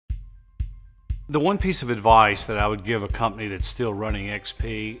The one piece of advice that I would give a company that's still running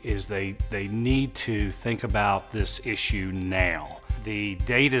XP is they need to think about this issue now. The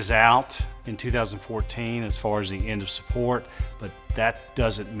date is out in 2014 as far as the end of support, but that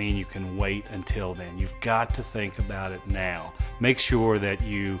doesn't mean you can wait until then. You've got to think about it now. Make sure that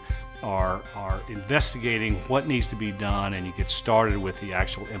you are investigating what needs to be done and you get started with the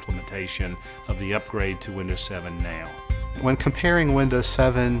actual implementation of the upgrade to Windows 7 now. When comparing Windows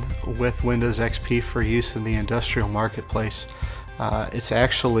 7 with Windows XP for use in the industrial marketplace, it's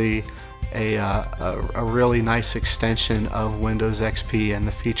actually a really nice extension of Windows XP and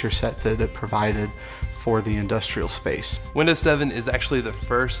the feature set that it provided for the industrial space. Windows 7 is actually the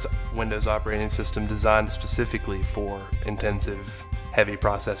first Windows operating system designed specifically for intensive, heavy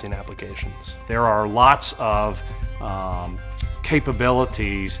processing applications. There are lots of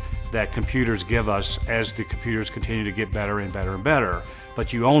capabilities that computers give us as the computers continue to get better and better and better.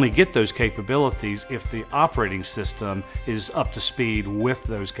 But you only get those capabilities if the operating system is up to speed with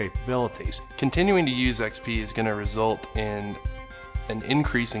those capabilities. Continuing to use XP is going to result in an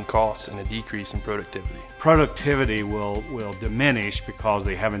increase in cost and a decrease in productivity. Productivity will diminish because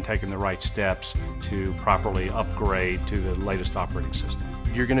they haven't taken the right steps to properly upgrade to the latest operating system.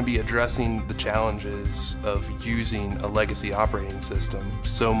 You're going to be addressing the challenges of using a legacy operating system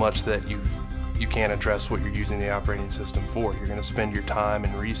so much that you can't address what you're using the operating system for. You're going to spend your time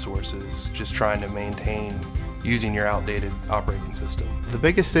and resources just trying to maintain using your outdated operating system. The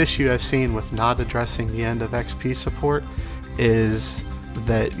biggest issue I've seen with not addressing the end of XP support is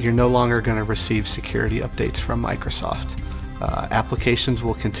that you're no longer going to receive security updates from Microsoft. Applications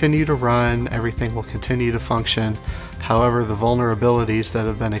will continue to run, everything will continue to function. However, the vulnerabilities that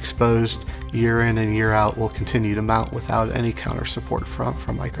have been exposed year in and year out will continue to mount without any counter support from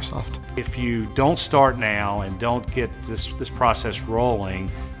Microsoft. If you don't start now and don't get this process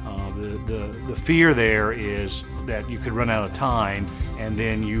rolling, the fear there is that you could run out of time and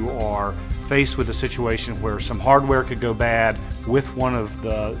then you are faced with a situation where some hardware could go bad with one of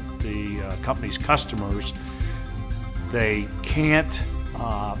the company's customers. They can't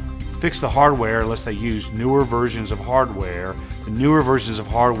fix the hardware unless they use newer versions of hardware. The newer versions of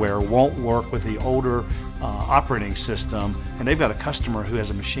hardware won't work with the older operating system, and they've got a customer who has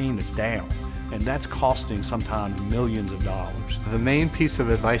a machine that's down, and that's costing sometimes millions of dollars. The main piece of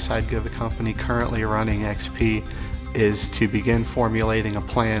advice I'd give a company currently running XP is to begin formulating a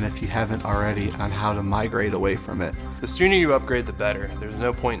plan, if you haven't already, on how to migrate away from it. The sooner you upgrade, the better. There's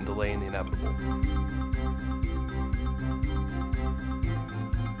no point in delaying the inevitable.